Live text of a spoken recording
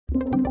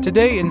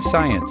Today in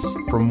Science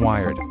from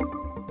Wired.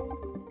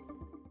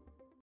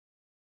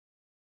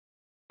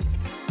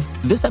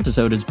 This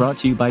episode is brought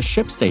to you by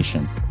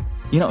ShipStation.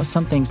 You know,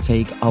 some things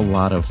take a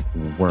lot of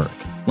work,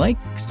 like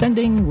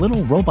sending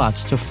little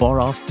robots to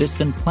far-off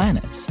distant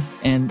planets.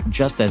 And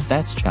just as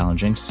that's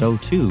challenging, so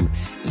too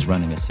is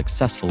running a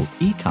successful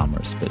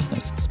e-commerce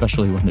business,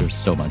 especially when there's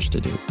so much to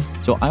do.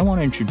 So I want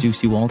to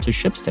introduce you all to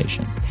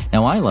ShipStation.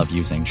 Now, I love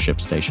using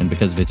ShipStation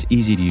because of its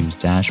easy-to-use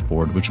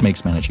dashboard, which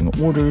makes managing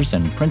orders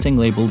and printing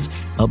labels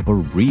a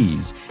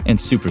breeze and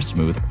super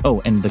smooth.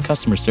 Oh, and the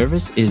customer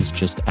service is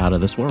just out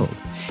of this world.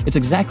 It's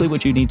exactly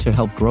what you need to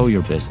help grow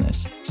your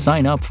business.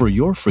 Sign up for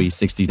your free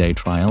 60-day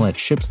trial at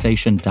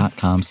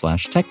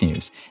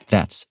shipstation.com/technews.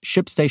 That's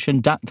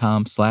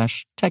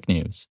shipstation.com/technews.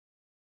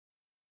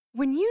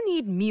 When you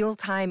need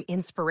mealtime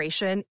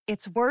inspiration,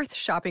 it's worth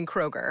shopping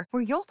Kroger,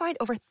 where you'll find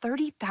over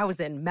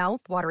 30,000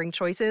 mouth-watering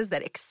choices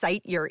that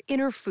excite your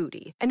inner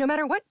foodie. And no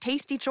matter what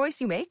tasty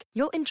choice you make,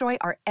 you'll enjoy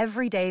our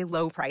everyday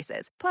low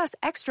prices, plus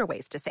extra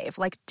ways to save,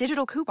 like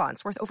digital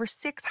coupons worth over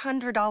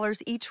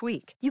 $600 each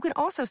week. You can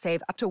also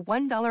save up to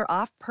 $1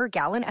 off per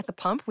gallon at the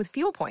pump with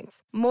fuel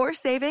points. More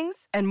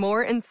savings and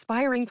more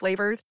inspiring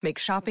flavors make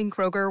shopping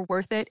Kroger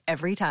worth it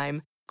every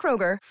time.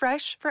 Kroger,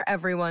 fresh for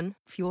everyone.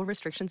 Fuel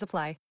restrictions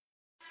apply.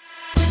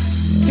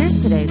 Here's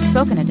today's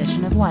spoken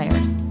edition of Wired.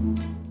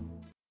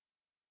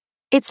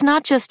 It's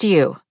not just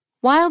you.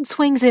 Wild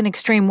swings in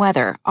extreme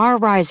weather are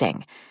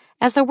rising.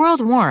 As the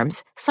world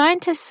warms,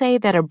 scientists say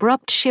that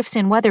abrupt shifts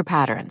in weather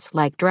patterns,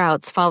 like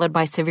droughts followed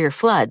by severe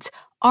floods,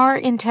 are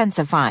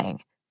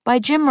intensifying. By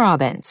Jim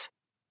Robbins.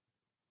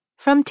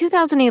 From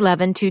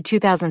 2011 to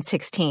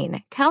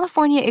 2016,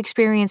 California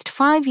experienced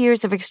 5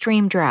 years of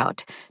extreme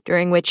drought,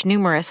 during which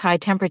numerous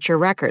high-temperature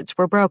records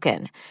were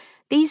broken.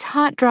 These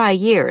hot, dry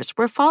years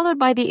were followed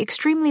by the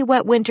extremely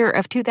wet winter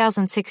of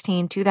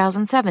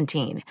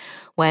 2016-2017,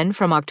 when,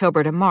 from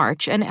October to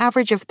March, an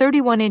average of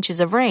 31 inches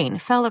of rain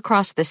fell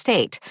across the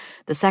state,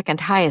 the second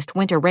highest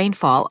winter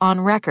rainfall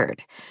on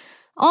record.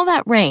 All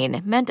that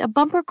rain meant a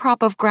bumper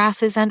crop of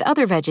grasses and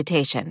other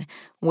vegetation,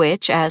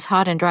 which, as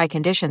hot and dry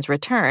conditions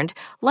returned,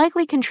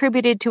 likely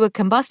contributed to a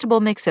combustible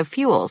mix of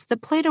fuels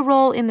that played a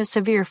role in the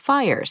severe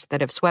fires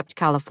that have swept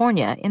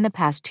California in the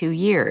past 2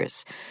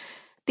 years.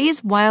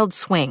 These wild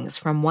swings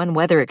from one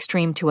weather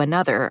extreme to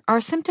another are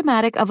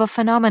symptomatic of a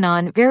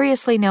phenomenon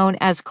variously known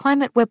as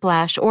climate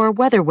whiplash or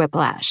weather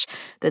whiplash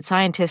that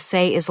scientists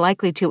say is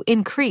likely to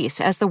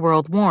increase as the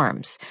world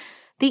warms.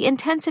 The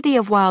intensity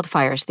of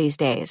wildfires these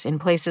days in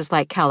places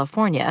like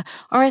California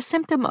are a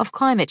symptom of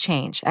climate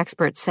change,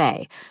 experts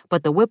say,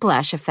 but the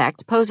whiplash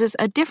effect poses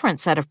a different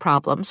set of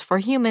problems for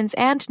humans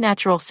and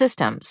natural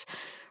systems.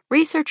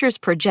 Researchers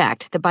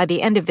project that by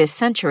the end of this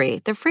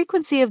century, the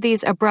frequency of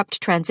these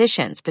abrupt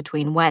transitions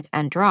between wet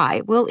and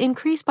dry will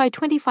increase by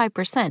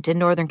 25% in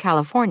Northern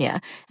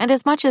California and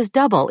as much as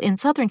double in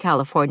Southern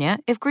California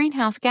if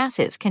greenhouse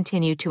gases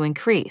continue to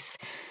increase.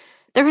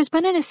 There has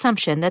been an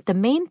assumption that the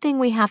main thing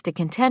we have to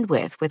contend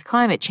with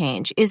climate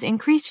change is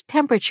increased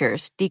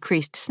temperatures,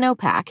 decreased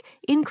snowpack,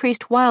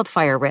 increased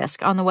wildfire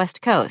risk on the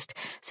West Coast,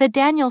 said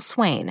Daniel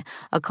Swain,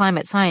 a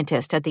climate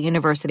scientist at the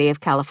University of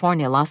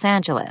California, Los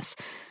Angeles.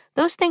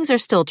 Those things are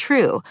still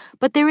true,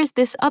 but there is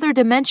this other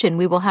dimension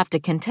we will have to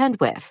contend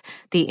with,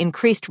 the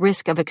increased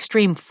risk of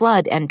extreme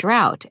flood and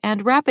drought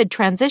and rapid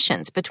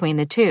transitions between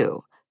the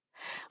two.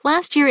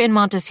 Last year in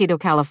Montecito,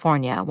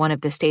 California, one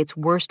of the state's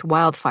worst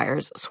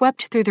wildfires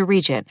swept through the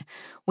region.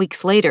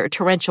 Weeks later,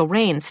 torrential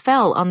rains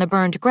fell on the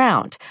burned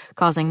ground,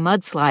 causing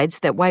mudslides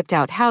that wiped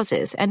out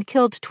houses and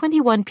killed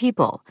 21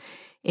 people.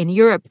 In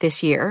Europe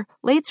this year,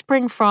 late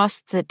spring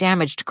frosts that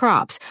damaged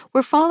crops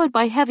were followed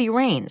by heavy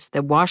rains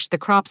that washed the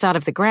crops out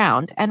of the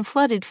ground and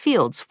flooded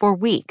fields for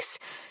weeks.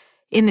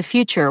 In the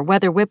future,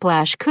 weather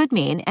whiplash could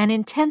mean an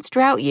intense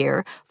drought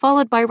year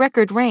followed by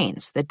record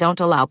rains that don't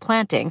allow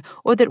planting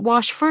or that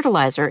wash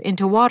fertilizer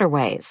into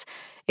waterways.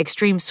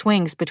 Extreme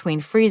swings between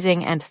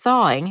freezing and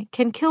thawing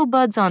can kill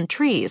buds on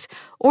trees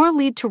or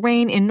lead to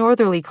rain in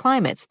northerly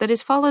climates that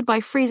is followed by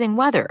freezing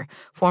weather,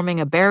 forming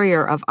a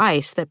barrier of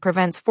ice that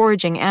prevents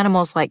foraging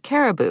animals like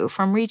caribou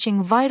from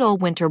reaching vital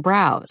winter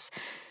browse.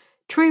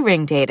 Tree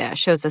ring data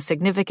shows a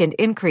significant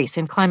increase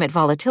in climate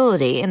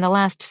volatility in the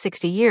last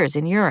 60 years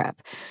in Europe.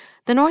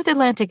 The North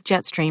Atlantic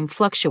jet stream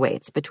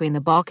fluctuates between the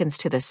Balkans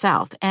to the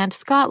south and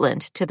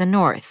Scotland to the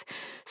north.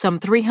 Some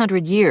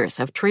 300 years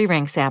of tree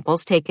ring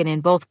samples taken in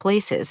both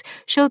places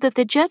show that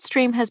the jet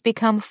stream has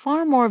become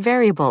far more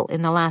variable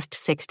in the last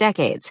 6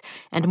 decades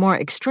and more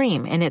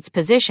extreme in its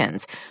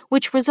positions,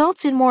 which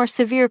results in more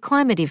severe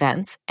climate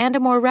events and a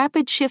more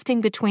rapid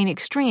shifting between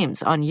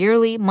extremes on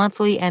yearly,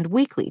 monthly, and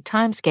weekly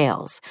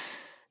timescales.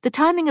 The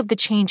timing of the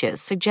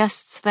changes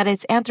suggests that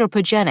it's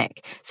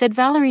anthropogenic, said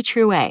Valerie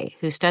Trouet,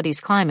 who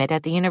studies climate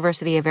at the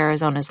University of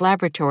Arizona's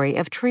Laboratory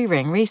of Tree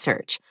Ring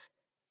Research.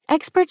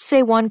 Experts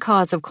say one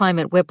cause of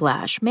climate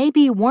whiplash may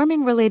be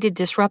warming-related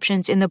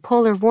disruptions in the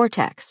polar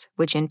vortex,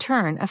 which in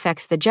turn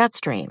affects the jet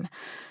stream.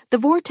 The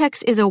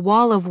vortex is a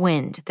wall of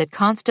wind that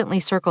constantly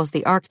circles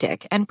the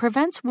Arctic and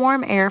prevents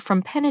warm air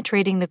from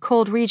penetrating the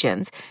cold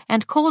regions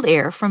and cold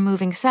air from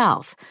moving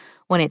south.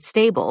 When it's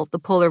stable, the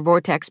polar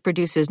vortex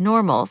produces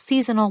normal,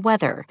 seasonal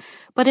weather,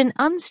 but an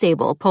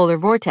unstable polar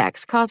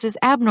vortex causes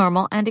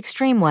abnormal and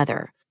extreme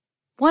weather.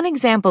 One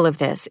example of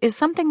this is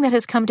something that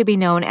has come to be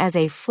known as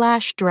a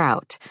flash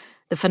drought.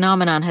 The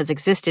phenomenon has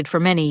existed for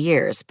many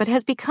years, but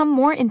has become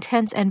more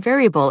intense and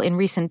variable in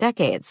recent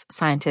decades,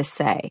 scientists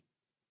say.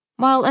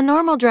 While a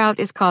normal drought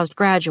is caused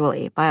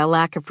gradually by a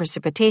lack of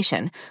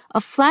precipitation,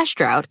 a flash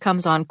drought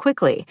comes on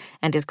quickly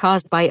and is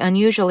caused by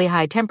unusually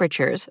high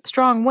temperatures,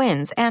 strong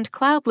winds, and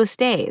cloudless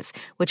days,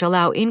 which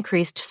allow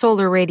increased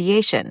solar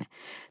radiation.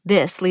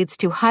 This leads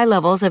to high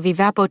levels of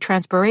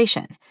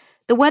evapotranspiration.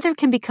 The weather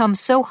can become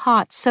so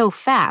hot so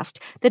fast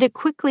that it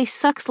quickly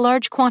sucks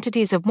large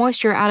quantities of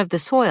moisture out of the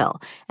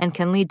soil and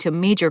can lead to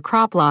major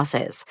crop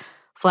losses.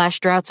 Flash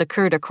droughts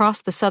occurred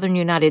across the southern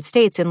United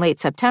States in late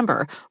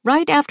September,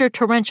 right after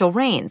torrential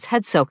rains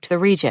had soaked the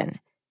region.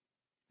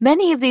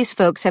 Many of these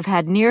folks have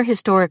had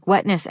near-historic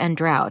wetness and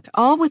drought,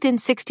 all within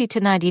 60 to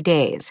 90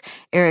 days,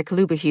 Eric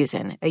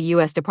Lubehusen, a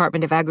U.S.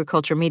 Department of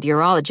Agriculture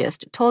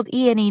meteorologist, told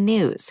E&E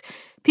News.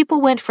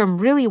 People went from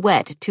really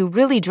wet to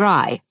really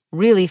dry,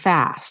 really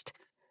fast.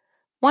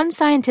 One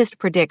scientist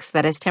predicts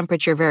that as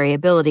temperature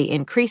variability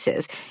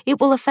increases, it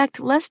will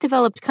affect less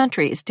developed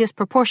countries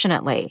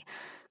disproportionately.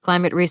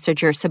 Climate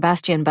researcher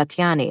Sebastian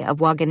Battiani of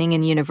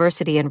Wageningen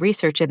University and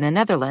Research in the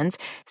Netherlands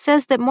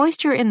says that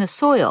moisture in the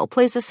soil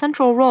plays a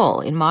central role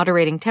in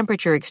moderating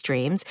temperature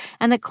extremes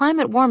and that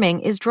climate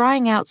warming is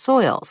drying out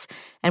soils.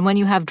 And when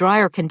you have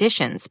drier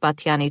conditions,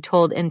 Battiani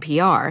told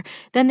NPR,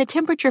 then the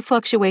temperature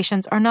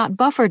fluctuations are not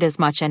buffered as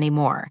much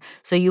anymore,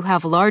 so you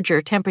have larger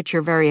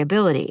temperature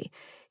variability.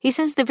 He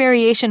says the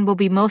variation will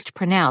be most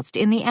pronounced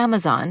in the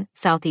Amazon,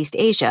 Southeast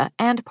Asia,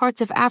 and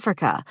parts of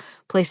Africa,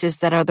 places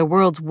that are the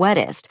world's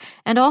wettest,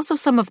 and also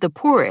some of the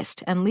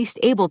poorest and least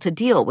able to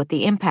deal with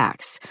the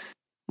impacts.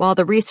 While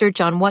the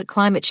research on what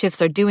climate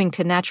shifts are doing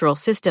to natural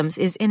systems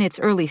is in its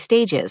early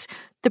stages,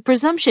 the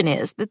presumption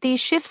is that these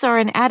shifts are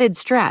an added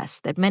stress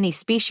that many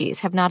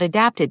species have not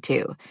adapted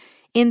to.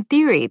 In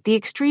theory, the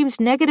extremes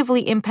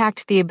negatively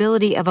impact the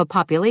ability of a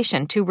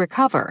population to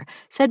recover,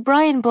 said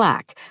Brian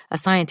Black, a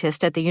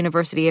scientist at the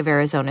University of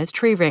Arizona's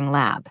Tree Ring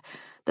Lab.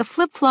 The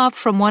flip-flop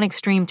from one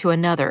extreme to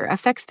another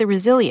affects the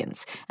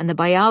resilience, and the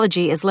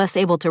biology is less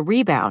able to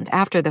rebound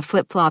after the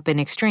flip-flop in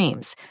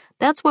extremes.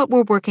 That's what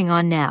we're working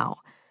on now.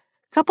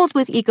 Coupled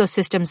with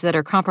ecosystems that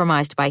are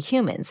compromised by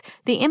humans,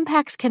 the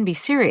impacts can be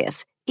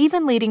serious,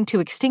 even leading to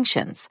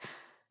extinctions.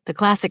 The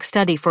classic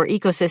study for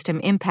ecosystem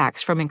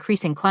impacts from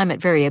increasing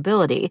climate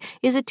variability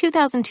is a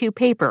 2002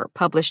 paper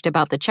published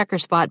about the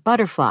checkerspot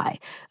butterfly,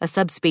 a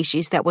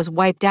subspecies that was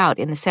wiped out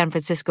in the San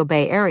Francisco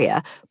Bay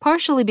Area,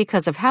 partially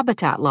because of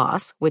habitat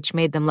loss, which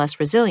made them less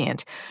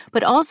resilient,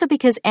 but also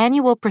because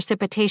annual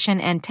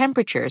precipitation and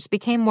temperatures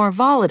became more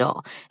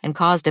volatile and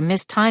caused a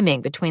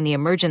mistiming between the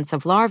emergence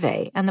of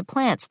larvae and the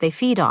plants they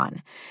feed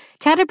on.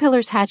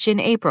 Caterpillars hatch in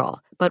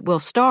April, but will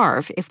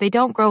starve if they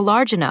don't grow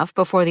large enough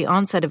before the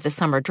onset of the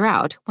summer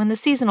drought when the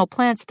seasonal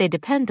plants they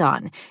depend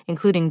on,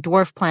 including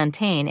dwarf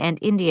plantain and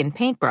Indian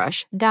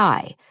paintbrush,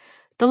 die.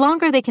 The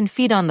longer they can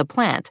feed on the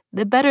plant,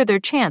 the better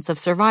their chance of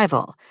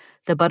survival.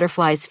 The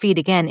butterflies feed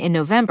again in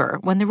November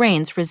when the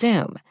rains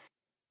resume.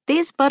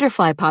 These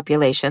butterfly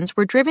populations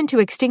were driven to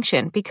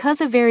extinction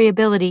because of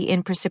variability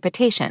in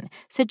precipitation,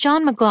 said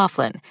John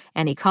McLaughlin,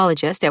 an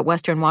ecologist at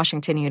Western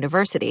Washington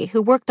University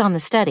who worked on the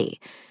study.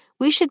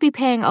 We should be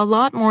paying a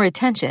lot more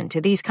attention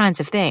to these kinds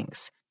of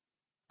things.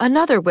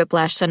 Another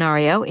whiplash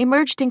scenario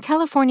emerged in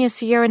California's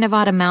Sierra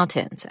Nevada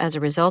mountains as a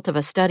result of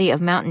a study of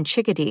mountain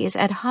chickadees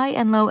at high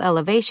and low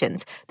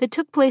elevations that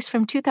took place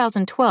from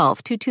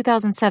 2012 to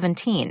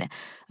 2017,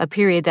 a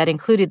period that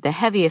included the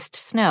heaviest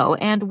snow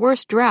and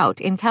worst drought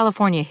in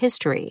California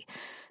history.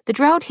 The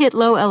drought hit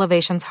low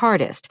elevations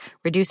hardest,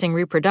 reducing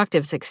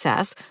reproductive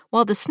success,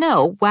 while the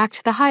snow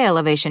whacked the high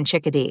elevation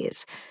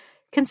chickadees.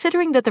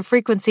 Considering that the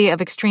frequency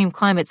of extreme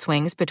climate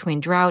swings between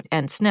drought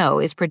and snow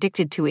is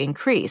predicted to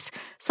increase,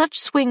 such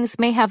swings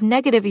may have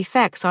negative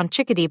effects on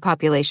chickadee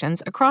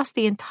populations across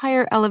the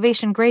entire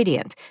elevation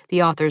gradient,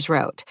 the authors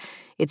wrote.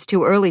 It's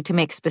too early to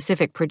make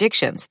specific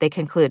predictions, they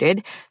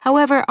concluded.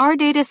 However, our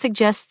data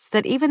suggests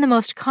that even the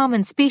most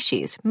common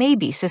species may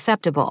be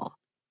susceptible.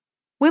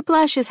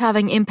 Whiplash is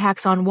having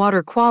impacts on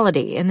water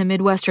quality in the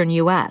Midwestern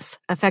U.S.,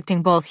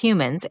 affecting both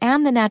humans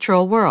and the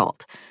natural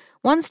world.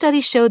 One study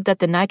showed that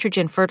the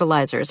nitrogen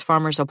fertilizers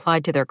farmers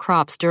applied to their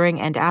crops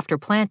during and after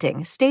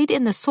planting stayed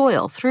in the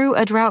soil through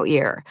a drought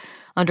year.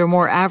 Under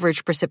more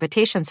average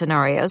precipitation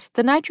scenarios,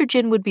 the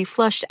nitrogen would be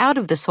flushed out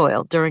of the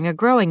soil during a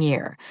growing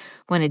year.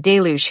 When a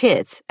deluge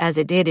hits, as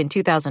it did in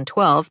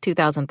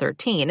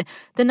 2012-2013,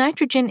 the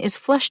nitrogen is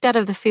flushed out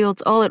of the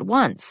fields all at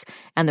once,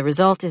 and the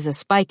result is a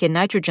spike in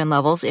nitrogen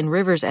levels in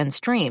rivers and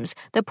streams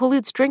that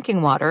pollutes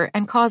drinking water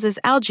and causes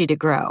algae to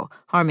grow,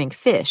 harming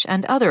fish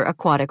and other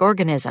aquatic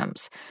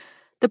organisms.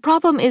 The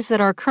problem is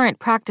that our current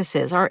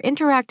practices are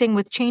interacting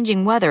with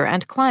changing weather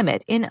and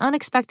climate in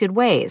unexpected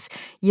ways,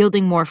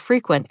 yielding more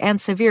frequent and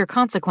severe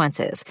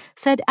consequences,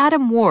 said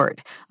Adam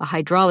Ward, a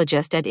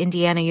hydrologist at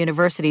Indiana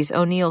University's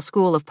O'Neill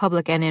School of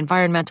Public and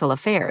Environmental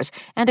Affairs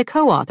and a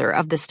co-author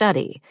of the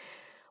study.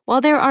 While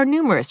there are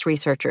numerous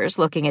researchers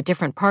looking at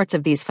different parts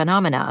of these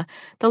phenomena,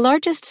 the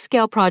largest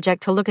scale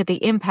project to look at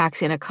the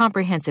impacts in a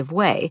comprehensive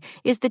way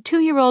is the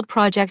 2-year-old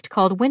project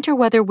called Winter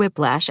Weather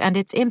Whiplash and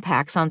its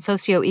Impacts on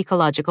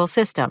Socio-Ecological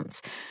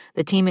Systems.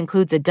 The team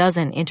includes a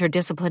dozen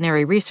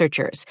interdisciplinary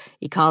researchers,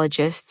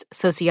 ecologists,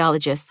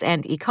 sociologists,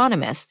 and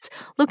economists,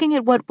 looking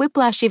at what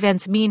whiplash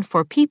events mean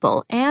for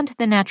people and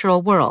the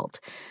natural world.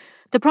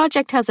 The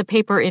project has a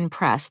paper in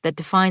press that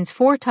defines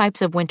 4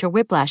 types of winter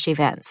whiplash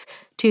events,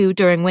 2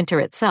 during winter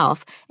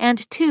itself,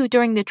 and 2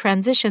 during the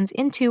transitions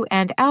into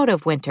and out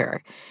of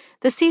winter.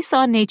 The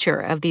seesaw nature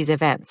of these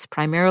events,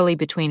 primarily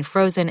between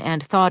frozen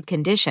and thawed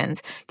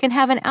conditions, can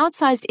have an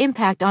outsized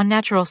impact on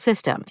natural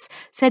systems,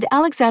 said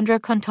Alexandra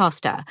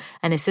Contosta,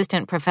 an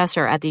assistant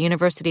professor at the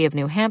University of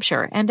New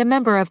Hampshire and a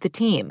member of the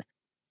team.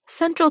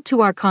 Central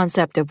to our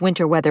concept of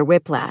winter weather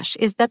whiplash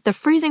is that the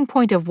freezing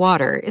point of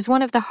water is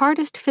one of the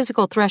hardest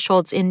physical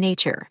thresholds in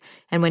nature,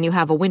 and when you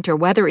have a winter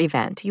weather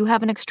event, you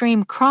have an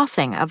extreme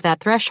crossing of that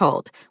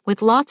threshold,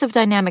 with lots of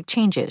dynamic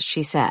changes,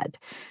 she said.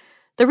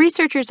 The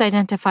researchers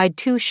identified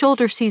 2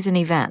 shoulder season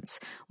events.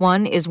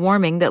 One is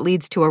warming that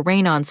leads to a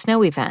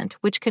rain-on-snow event,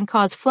 which can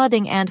cause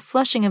flooding and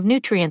flushing of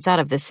nutrients out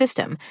of the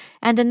system,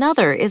 and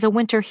another is a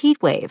winter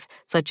heat wave,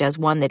 such as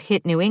one that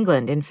hit New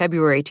England in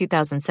February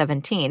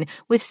 2017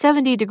 with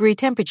 70-degree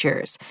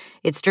temperatures.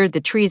 It stirred the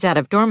trees out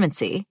of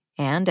dormancy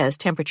and, as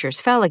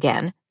temperatures fell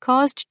again,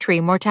 caused tree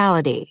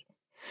mortality.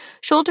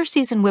 Shoulder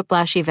season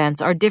whiplash events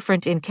are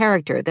different in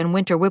character than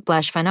winter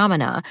whiplash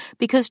phenomena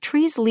because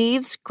trees'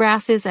 leaves,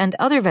 grasses, and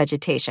other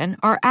vegetation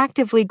are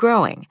actively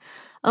growing.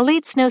 A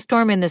late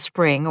snowstorm in the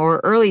spring or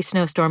early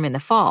snowstorm in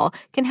the fall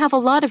can have a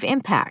lot of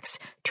impacts: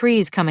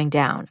 trees coming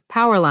down,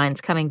 power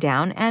lines coming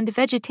down, and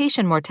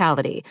vegetation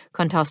mortality,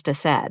 Contosta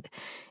said.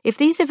 If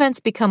these events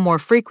become more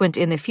frequent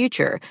in the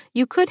future,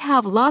 you could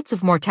have lots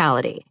of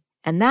mortality.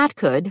 And that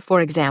could, for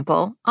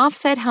example,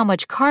 offset how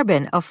much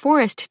carbon a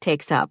forest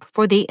takes up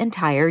for the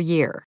entire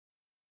year.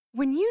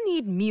 When you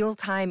need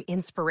mealtime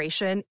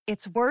inspiration,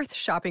 it's worth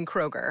shopping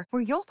Kroger,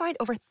 where you'll find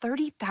over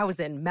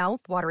 30,000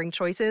 mouth-watering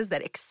choices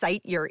that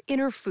excite your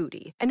inner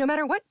foodie. And no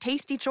matter what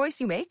tasty choice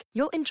you make,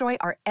 you'll enjoy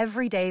our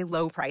everyday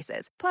low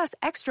prices, plus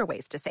extra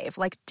ways to save,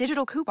 like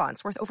digital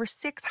coupons worth over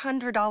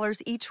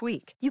 $600 each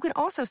week. You can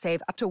also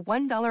save up to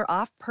 $1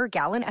 off per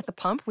gallon at the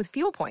pump with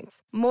fuel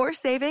points. More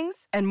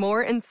savings and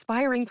more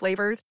inspiring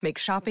flavors make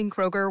shopping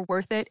Kroger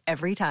worth it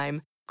every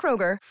time.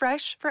 Kroger,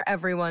 fresh for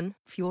everyone.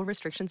 Fuel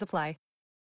restrictions apply.